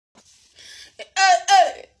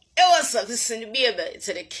What's up? This is Sanyu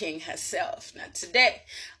to the king herself. Now today,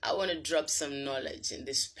 I want to drop some knowledge in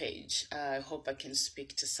this page. I hope I can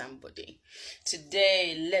speak to somebody.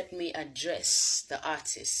 Today, let me address the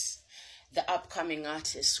artist, the upcoming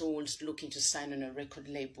artist who's looking to sign on a record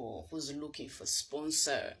label, who's looking for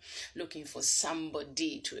sponsor, looking for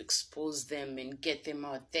somebody to expose them and get them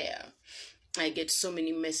out there. I get so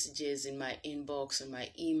many messages in my inbox and my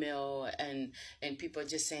email, and people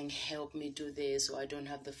just saying, help me do this, or I don't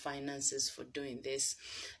have the finances for doing this.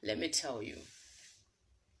 Let me tell you,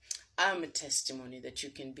 I'm a testimony that you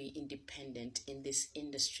can be independent in this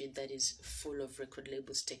industry that is full of record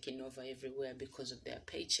labels taking over everywhere because of their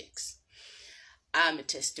paychecks. I'm a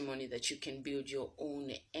testimony that you can build your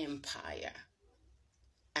own empire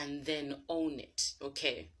and then own it,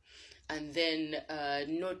 okay? And then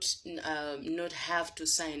not have to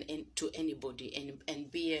sign to anybody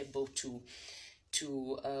and be able to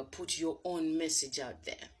put your own message out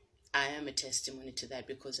there. I am a testimony to that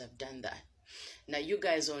because I've done that. Now, you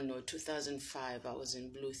guys all know 2005, I was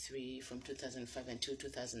in Blue 3 from 2005 until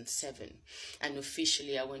 2007. And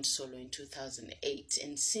officially, I went solo in 2008.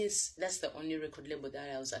 And since that's the only record label that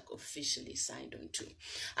I was like officially signed on to.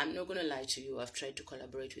 I'm not going to lie to you. I've tried to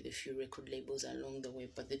collaborate with a few record labels along the way.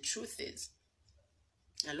 But the truth is,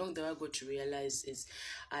 along the way, I got to realize is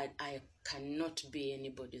I cannot be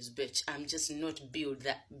anybody's bitch. I'm just not built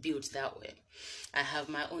that way. I have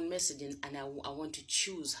my own messaging, and I want to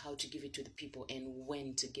choose how to give it to the people and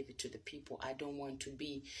when to give it to the people. I don't want to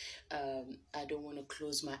be, I don't want to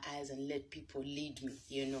close my eyes and let people lead me.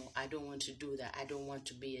 You know, I don't want to do that. I don't want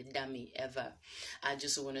to be a dummy ever. I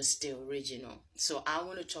just want to stay original. So I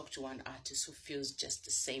want to talk to one artist who feels just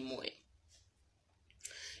the same way.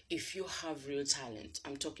 If you have real talent,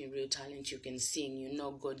 I'm talking real talent, you can sing, you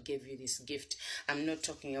know God gave you this gift. I'm not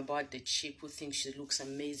talking about the chick who thinks she looks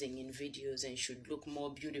amazing in videos and should look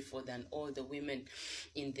more beautiful than all the women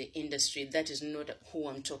in the industry. That is not who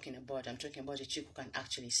I'm talking about. I'm talking about a chick who can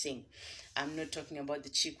actually sing. I'm not talking about the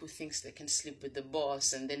chick who thinks they can sleep with the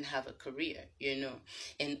boss and then have a career, you know.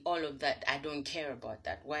 And all of that, I don't care about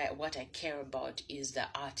that. What I care about is the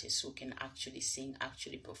artist who can actually sing,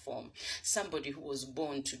 actually perform. Somebody who was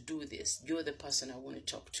born to do this. You're the person I want to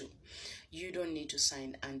talk to. You don't need to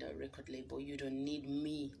sign under a record label. You don't need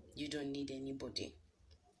me. You don't need anybody.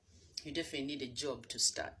 You definitely need a job to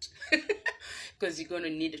start. Because you're going to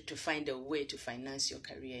need to find a way to finance your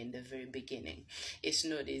career in the very beginning. It's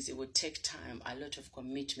not easy. It will take time, a lot of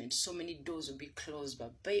commitment. So many doors will be closed,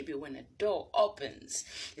 but baby, when a door opens,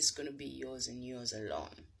 it's going to be yours and yours alone.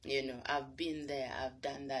 You know, I've been there, I've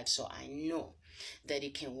done that, so I know that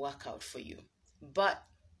it can work out for you. But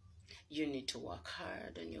you need to work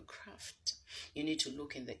hard on your craft. You need to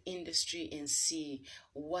look in the industry and see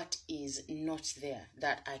what is not there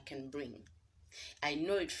that I can bring. I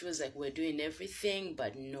know it feels like we're doing everything,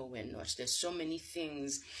 but no, we're not. There's so many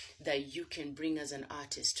things that you can bring as an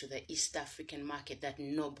artist to the East African market that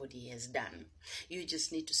nobody has done. You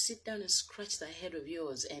just need to sit down and scratch the head of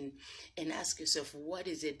yours and ask yourself, what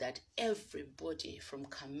is it that everybody from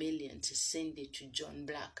Chameleon to Cindy to John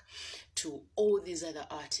Black to all these other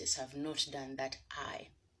artists have not done that I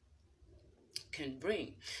can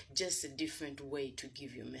bring? Just a different way to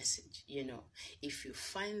give your message, you know. If you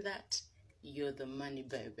find that, you're the money,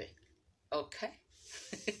 baby. Okay?